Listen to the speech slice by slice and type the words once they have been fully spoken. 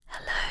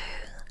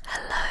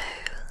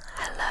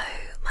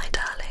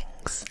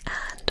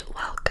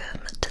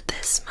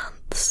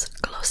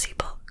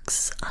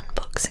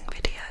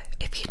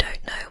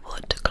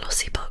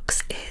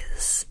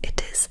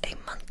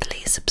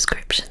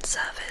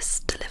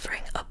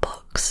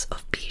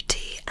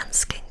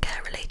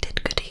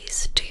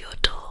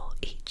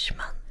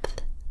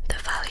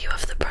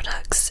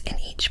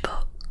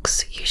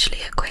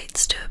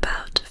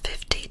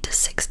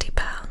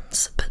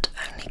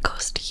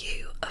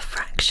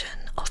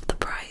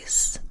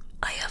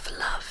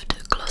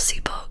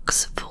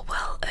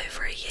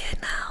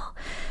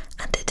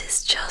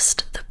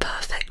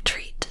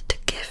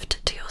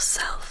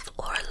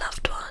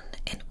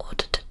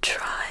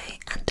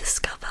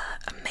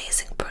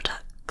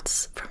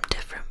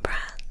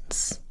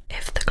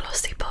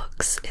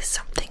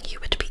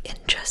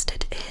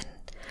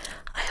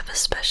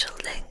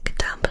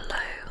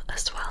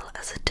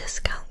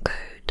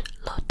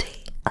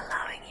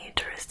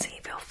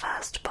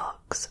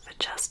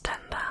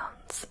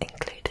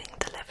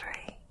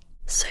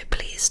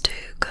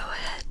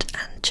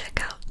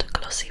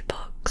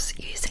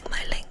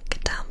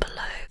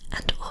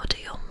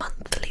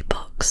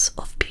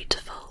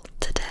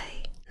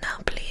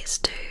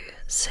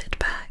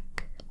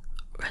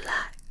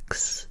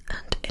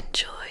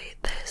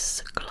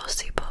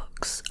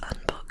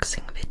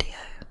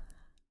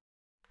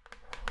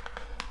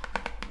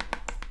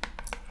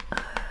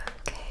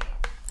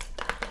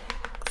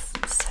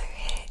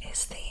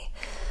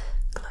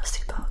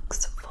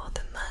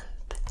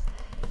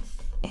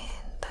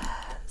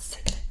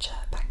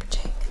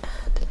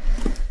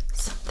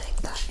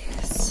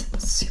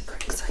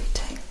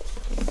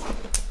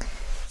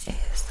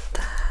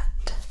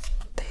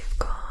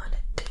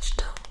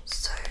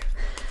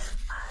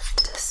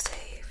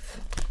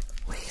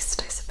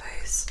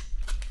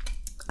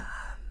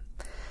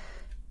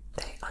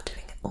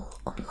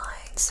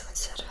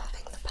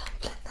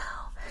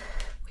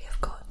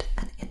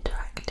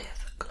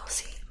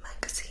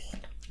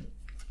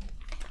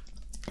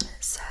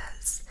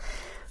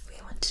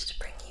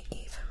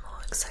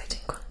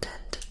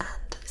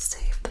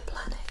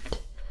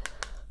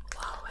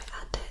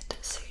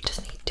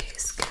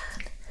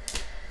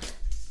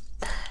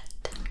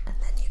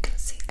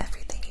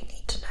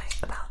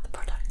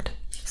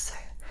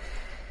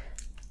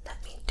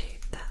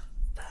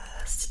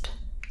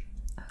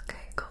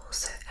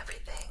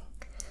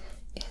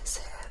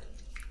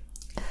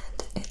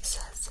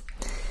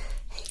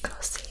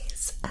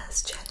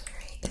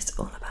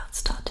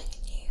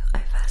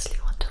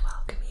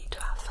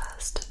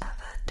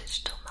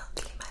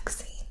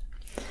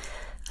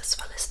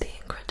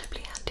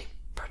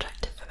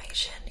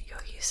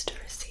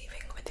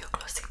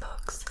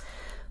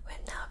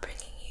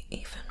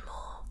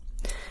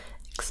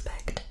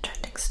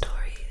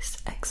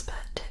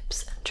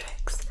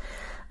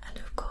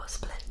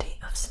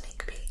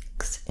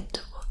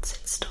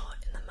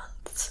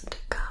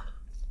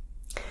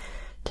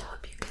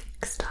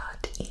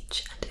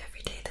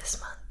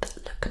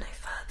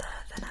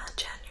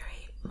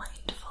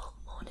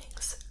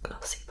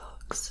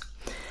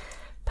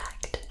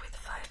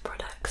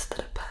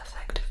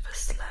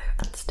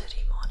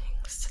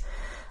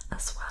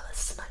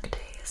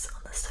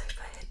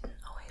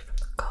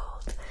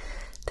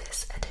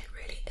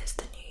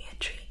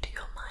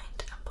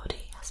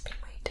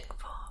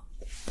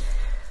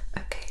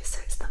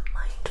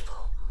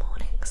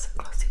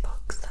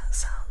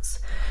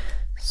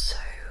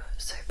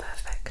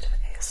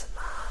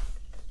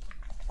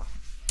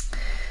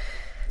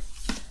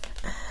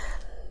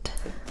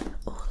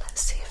Oh,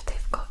 let's see if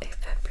they've got a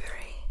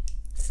February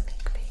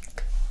sneak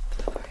peek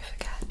before I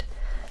forget.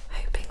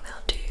 Hoping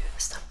they'll do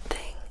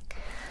something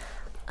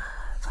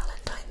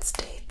Valentine's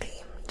Day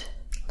themed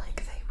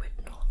like they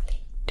would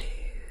normally do.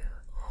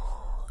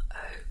 Oh,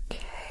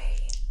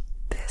 okay.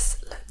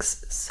 This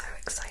looks so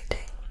exciting.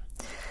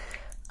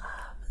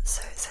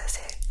 So it says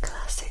here,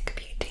 classic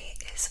beauty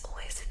is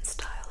always in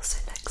style. So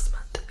next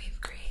month we've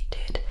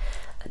created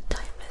a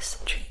timeless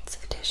treats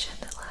edition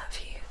that will have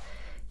you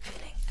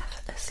feeling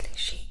effortlessly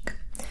chic.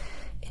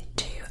 In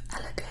 2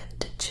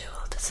 elegant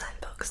jewel design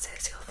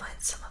boxes, you'll find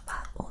some of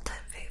our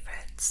all-time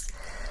favourites.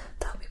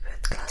 That'll be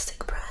both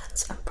classic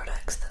brands and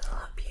products that will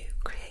help you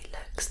create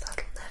looks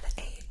that'll never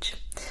age.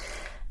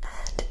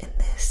 And in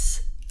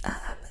this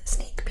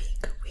sneak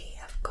peek, we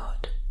have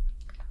got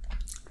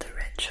the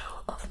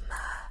Ritual of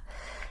Myrrh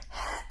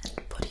hair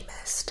and body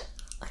mist.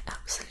 I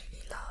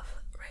absolutely love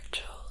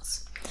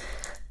rituals.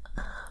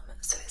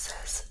 So it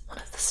says one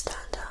of the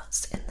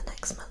standouts in the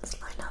next month's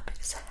lineup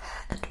is a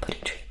hair and body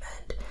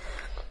treatment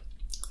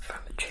from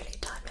a truly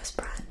timeless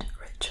brand,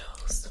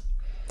 Rituals.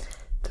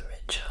 The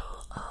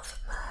Ritual of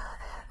Myrrh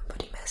hair and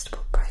body mist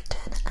will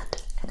brighten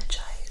and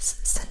energize,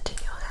 scenting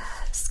your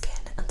hair,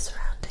 skin and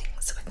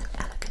surroundings with an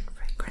elegant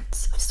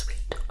fragrance of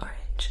sweet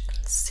orange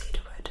and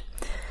cedarwood.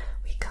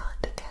 We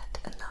can't get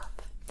enough.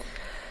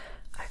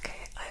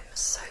 Okay, I'm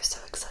so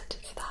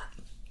excited for that.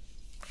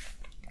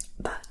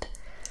 But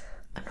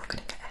I'm not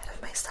going to get ahead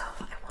of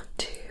myself. I want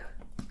to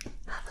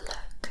have a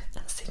look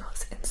and see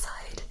what's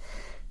inside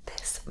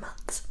this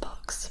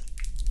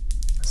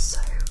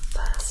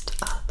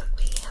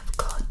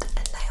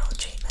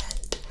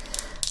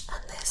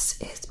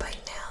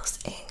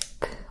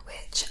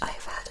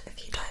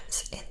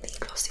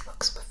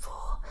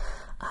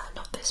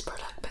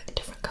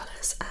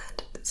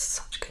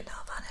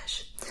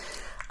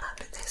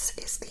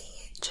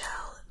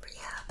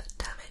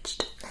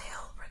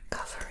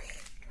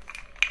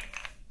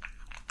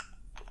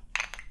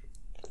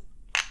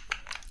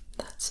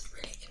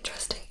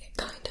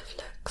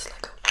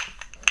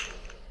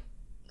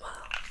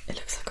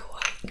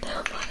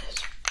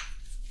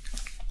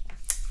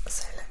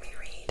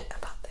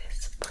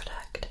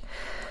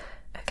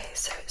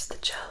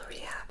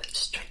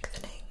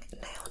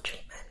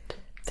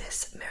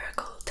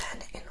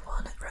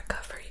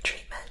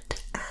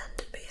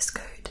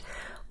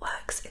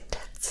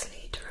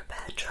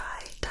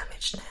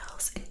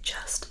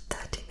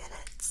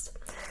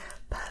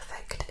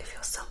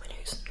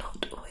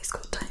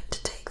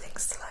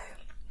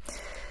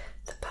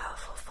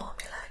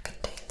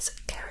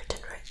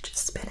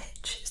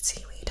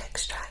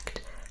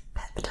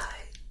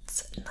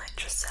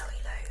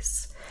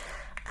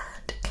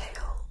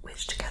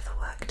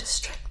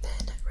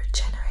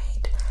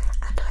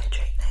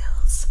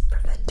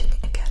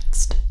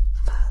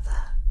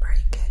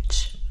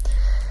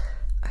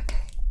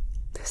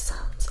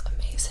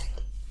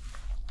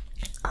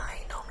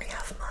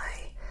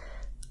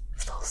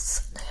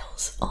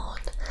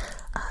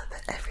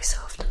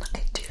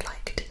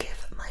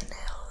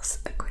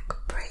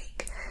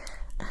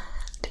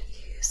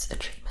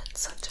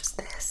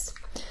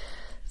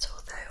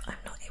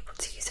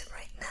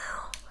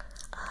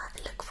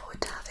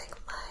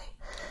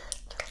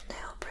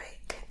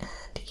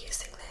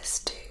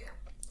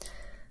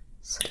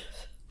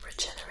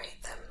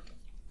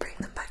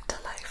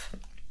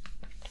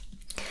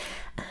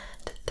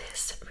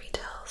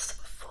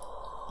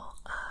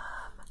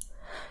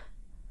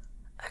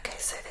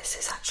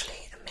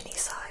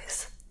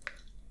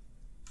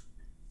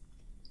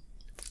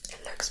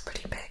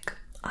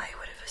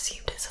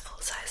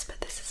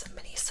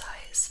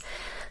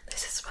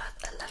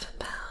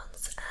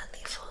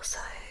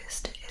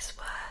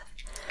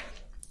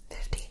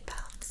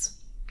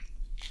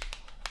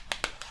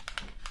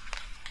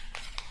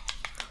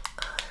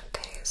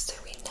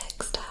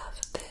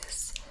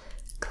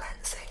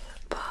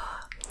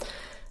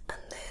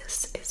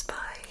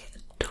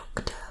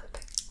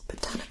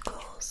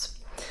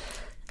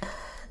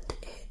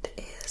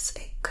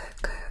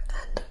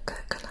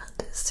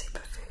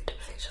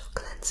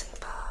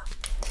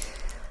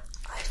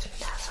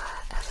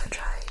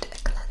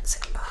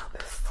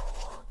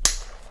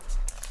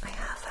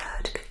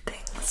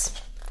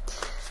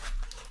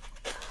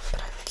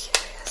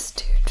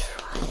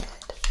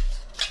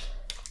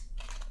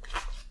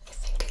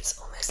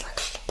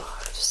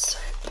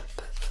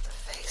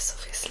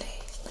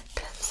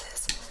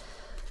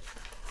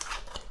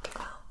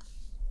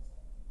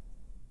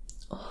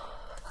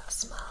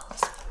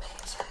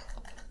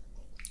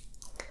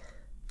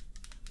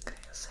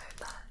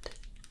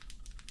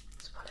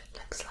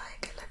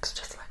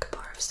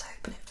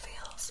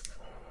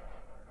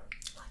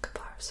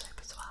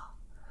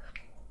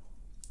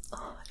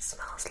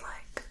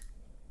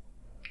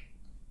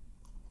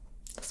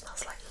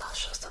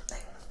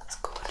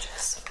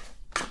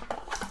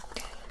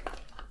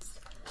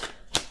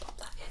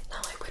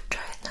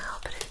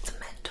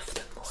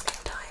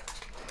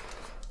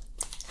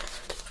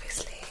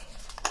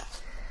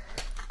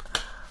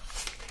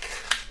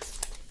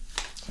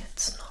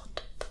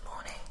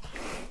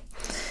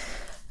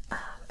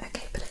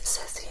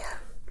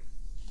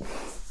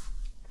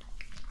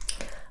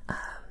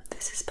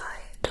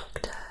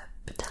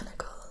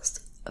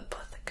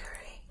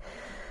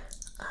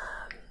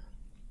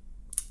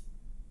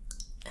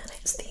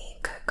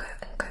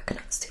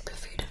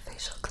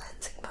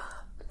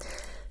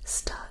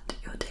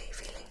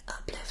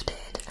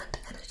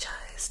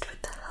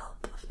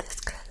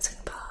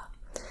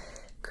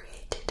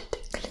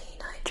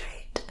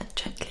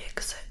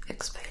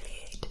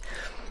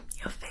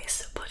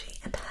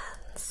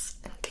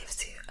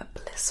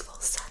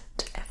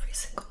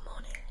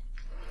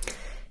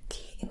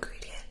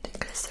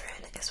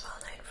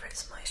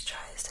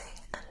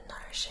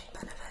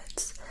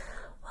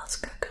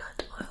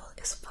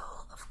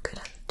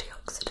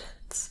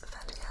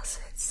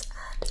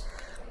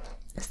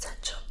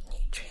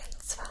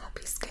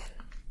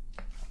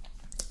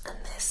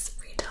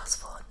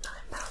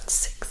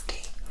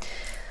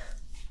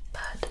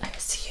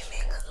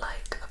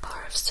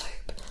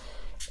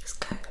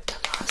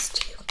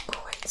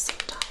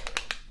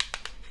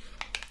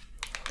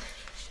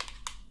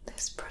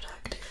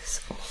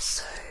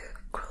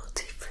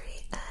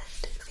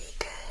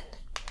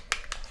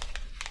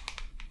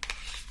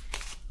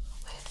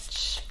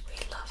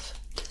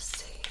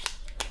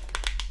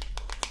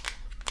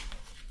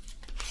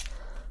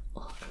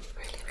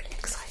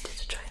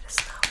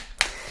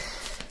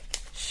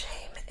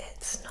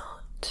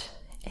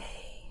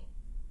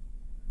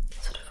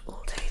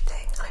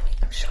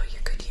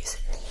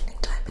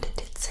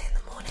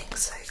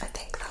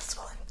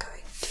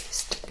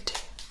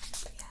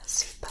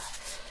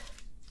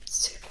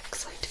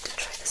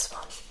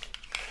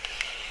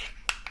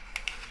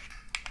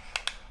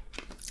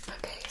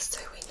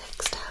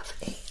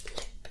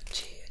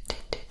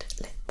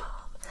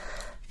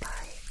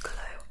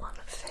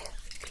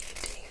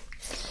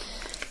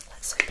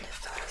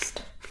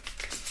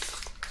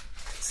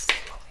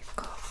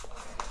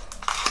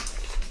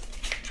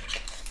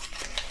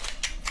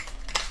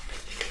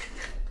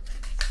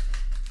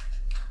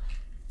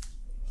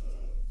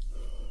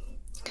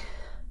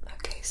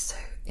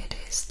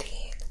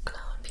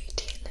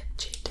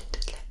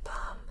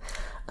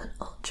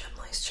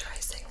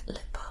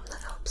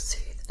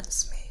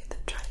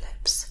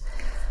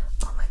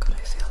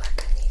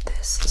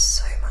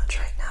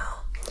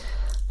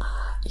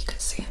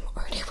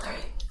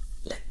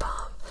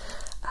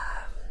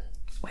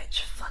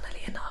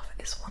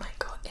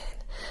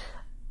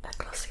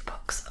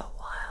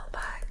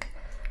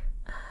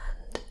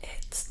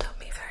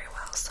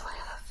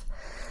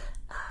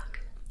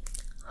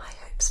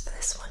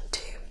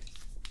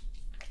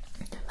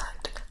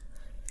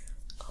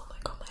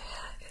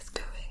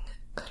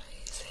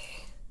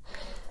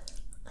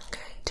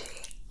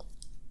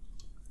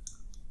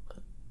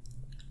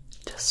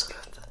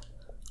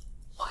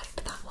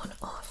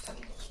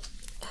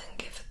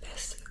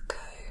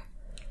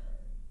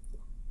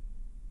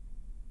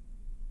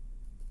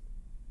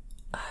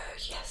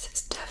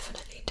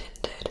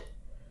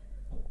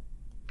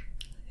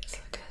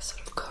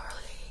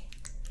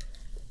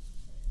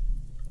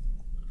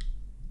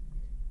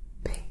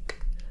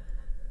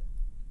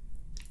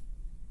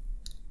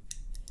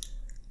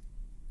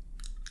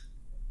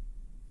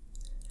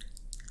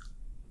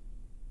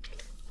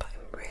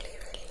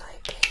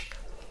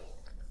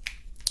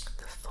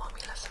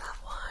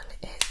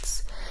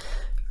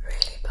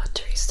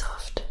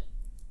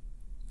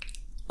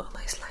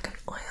almost like an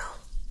oil.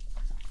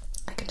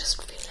 I can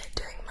just feel it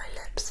doing my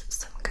lips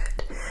some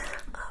good.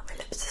 My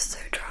lips are so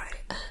dry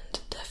and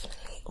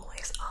definitely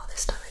always are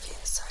this time of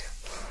year, so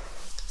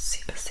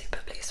super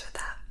pleased with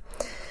that.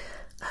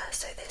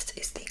 So this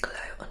is the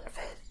Glow on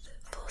Fifth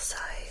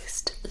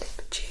full-sized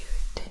lip dew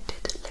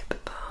tinted lip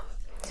balm.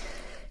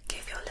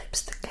 Give your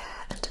lips the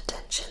care and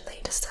attention they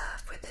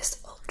deserve with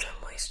this ultra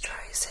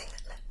moisturising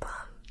lip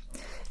balm.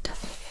 It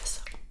definitely is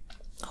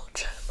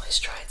ultra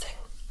moisturising.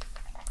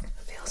 It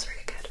feels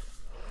really good.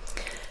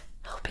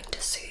 Helping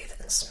to soothe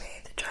and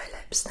smooth dry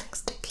lips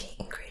thanks to key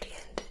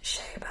ingredient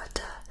shea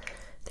butter.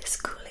 This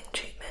cooling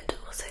treatment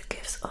also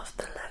gives off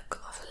the look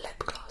of a lip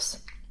gloss.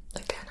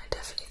 Again, I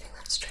definitely think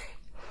that's true.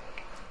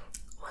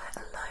 Wear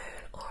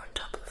alone or on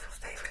top of your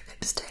favourite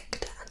lipstick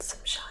to add some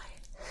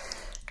shine.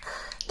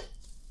 And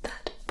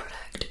that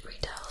product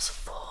retails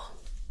for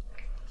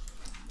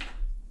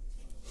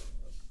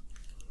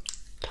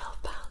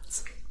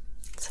 £12.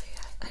 So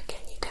yeah,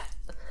 again you get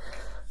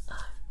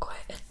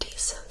quite a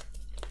decent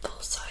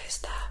full size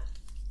there.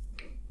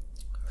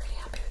 Really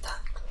happy with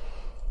that.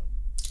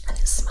 And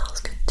it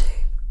smells good too. I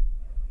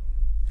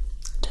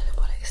don't know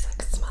what it is I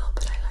can smell,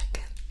 but I like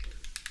it.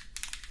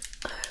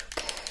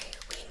 Okay,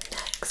 we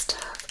next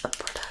have a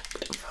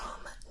product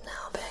from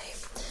Nowbay,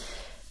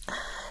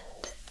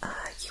 and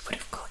you would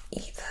have got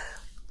either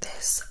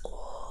this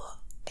or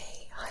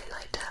a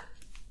highlighter,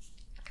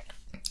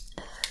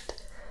 and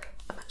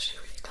I'm actually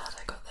really glad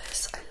I got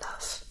this. I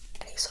love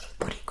any sort of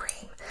body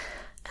cream,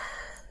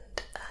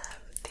 and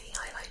the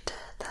highlighter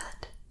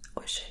that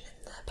was shown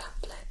in the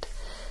pamphlet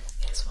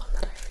is one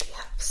that I already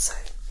have, so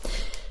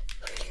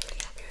really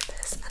happy with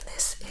this. And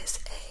this is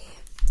a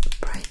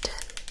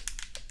Brighton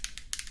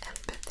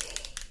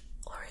Empathy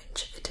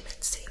Orange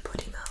Vitamin C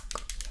Body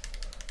Milk.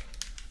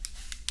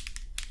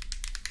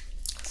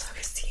 So I'm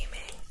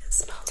assuming it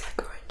smells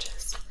like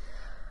oranges.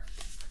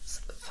 Let's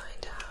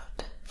find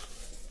out.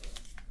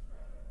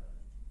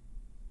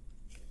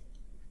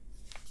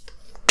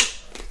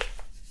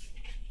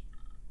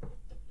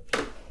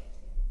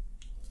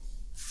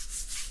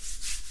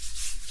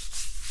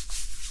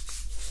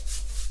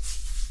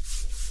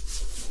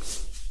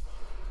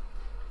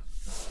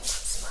 That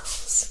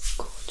smells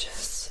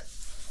gorgeous.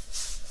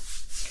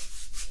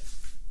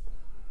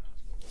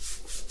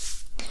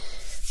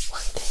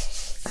 One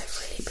thing I've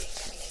really been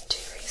getting into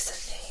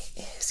recently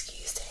is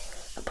using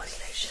a body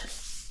lotion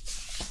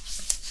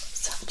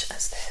such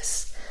as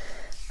this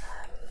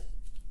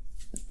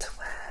to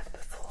wear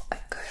before I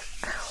go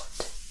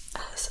out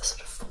as a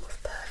sort of form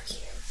of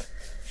perfume.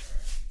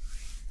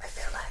 I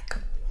feel like, I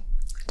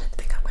don't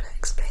think I'm going to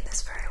explain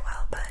this very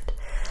well, but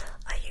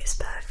I use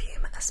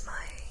perfume as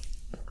my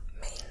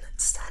main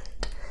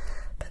scent,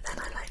 but then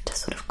I like to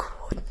sort of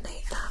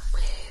coordinate that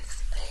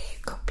with a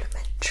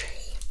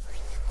complementary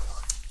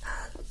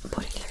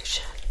body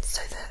lotion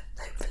so that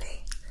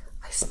hopefully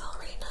I smell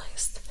really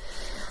nice.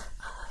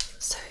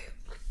 So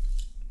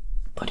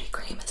body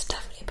cream has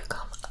definitely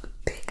become a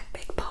big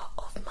part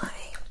of my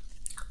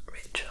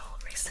ritual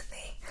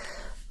recently,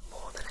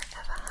 more than it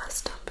ever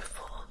has done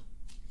before.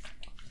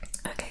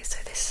 Okay, so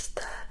this is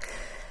the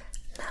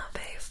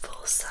Nowbay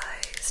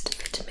full-sized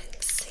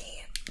vitamin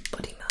C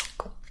body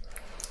milk.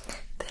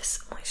 This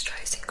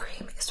moisturising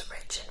cream is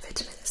rich in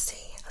vitamin C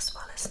as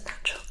well as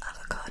natural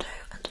avocado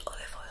and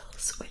olive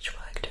oils, which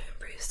work to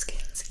improve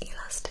skin's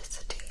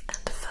elasticity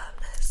and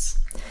firmness.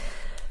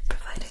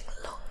 Providing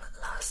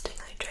long-lasting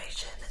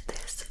hydration,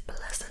 this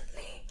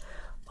pleasantly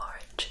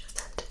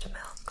orange-scented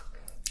milk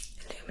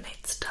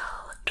illuminates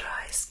dull,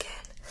 dry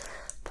skin,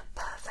 the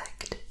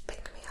perfect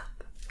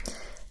pick-me-up.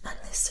 And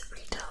this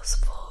retails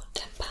for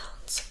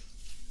 £10.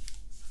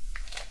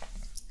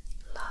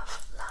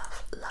 Love.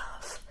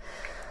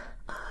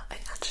 I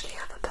actually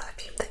have a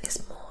perfume that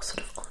is more sort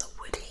of on the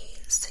woody,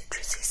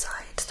 citrusy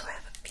side, so I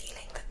have a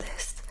feeling that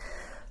this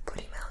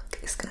body milk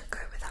is going to go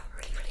with that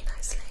really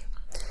nicely.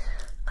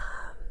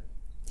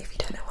 If you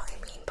don't know what I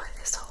mean by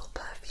this whole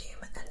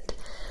perfume and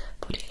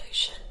body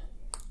lotion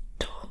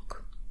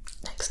talk,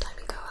 next time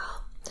you go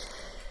out,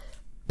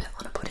 put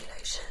on a body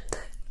lotion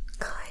that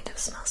kind of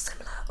smells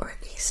similar, or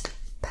at least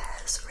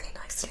pairs really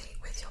nicely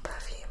with your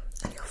perfume,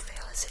 and you'll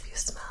feel as if you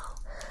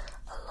smell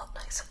a lot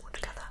nicer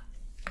altogether.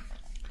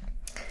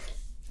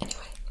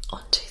 Anyway,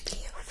 on to the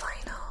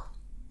final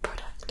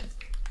product.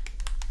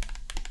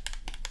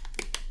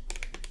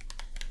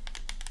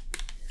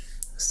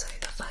 So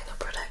the final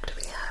product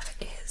we have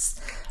is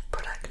a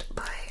product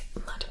by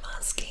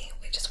Glossybox,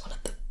 which is one of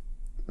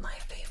my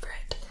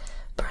favourite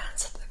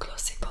brands that the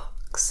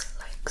Glossybox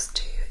likes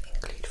to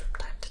include from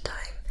time to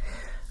time.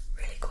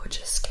 Really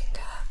gorgeous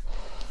skincare.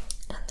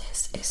 And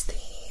this is the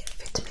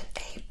Vitamin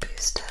A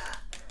Booster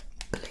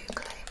Blue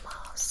Clay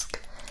Mask.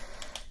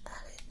 And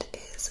it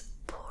is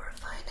pore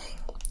refining,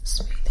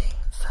 smooth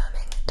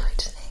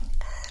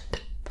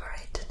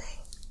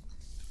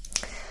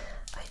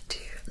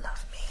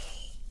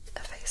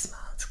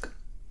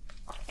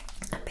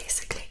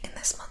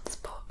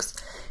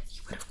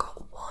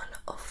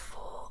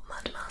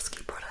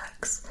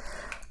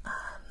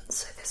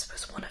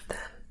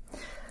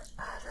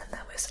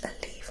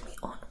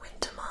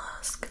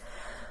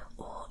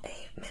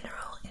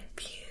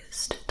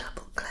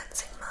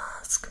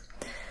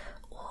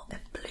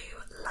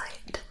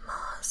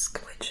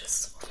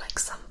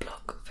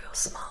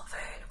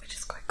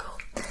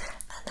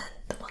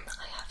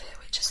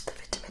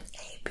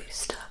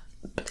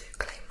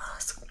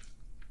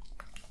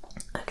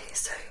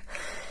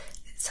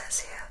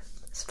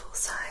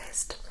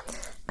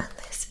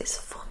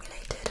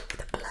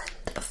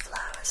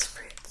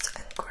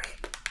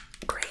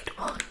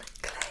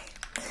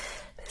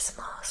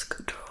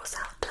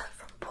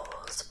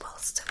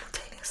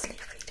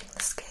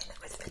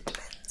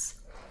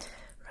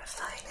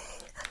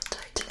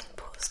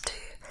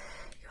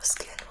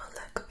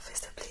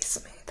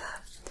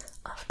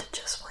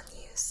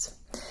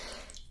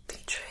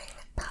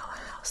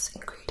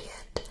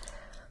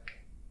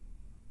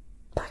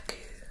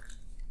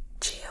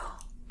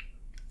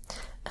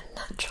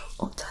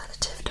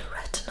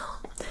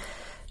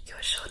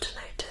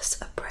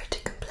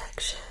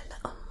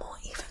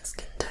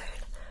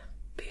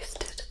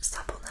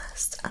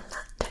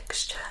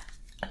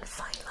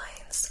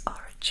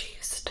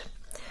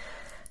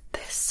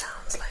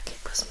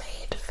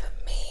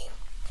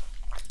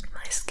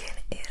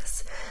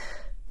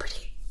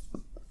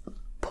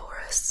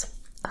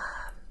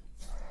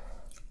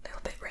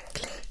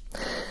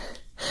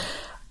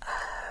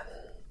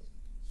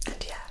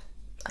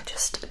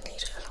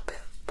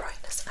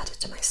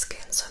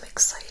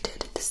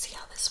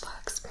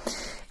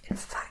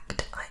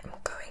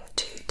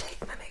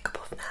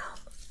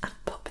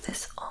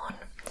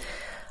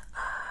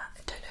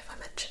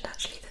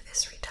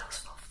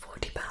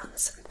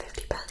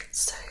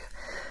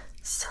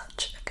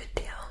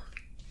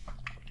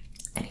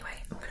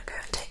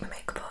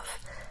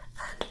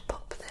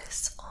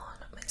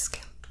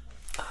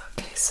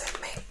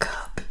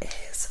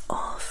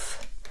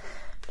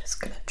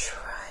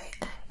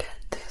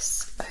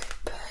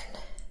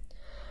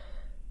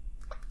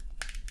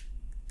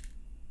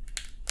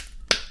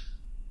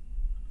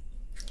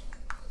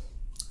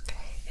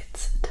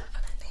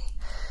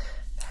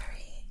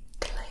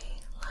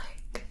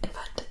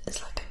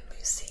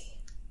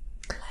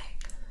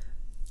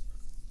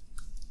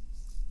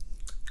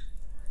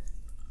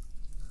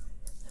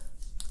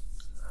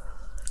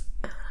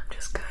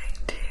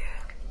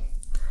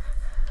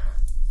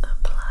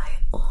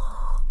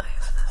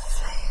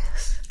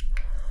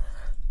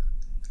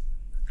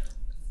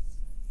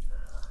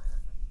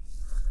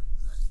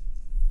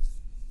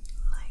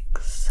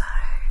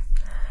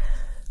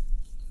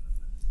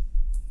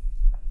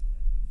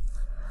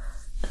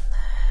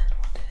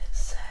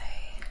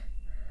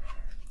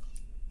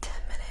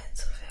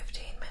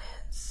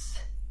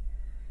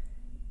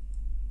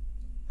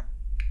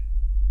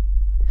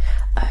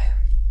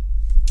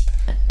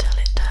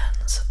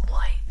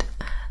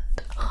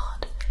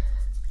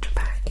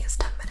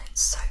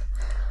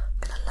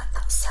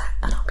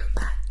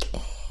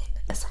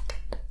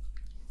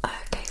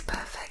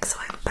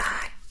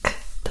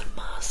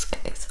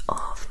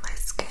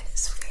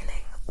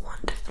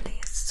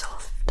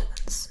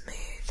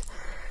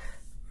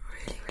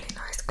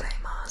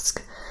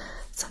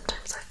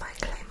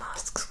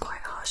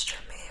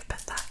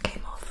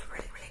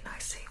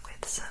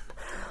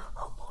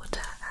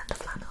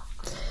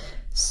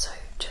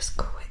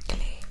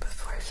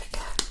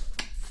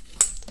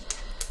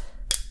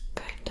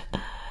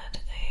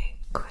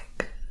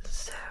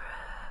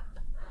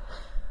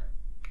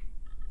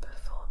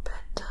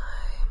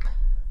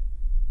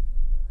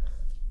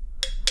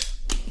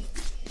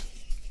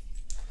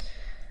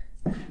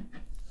Okay.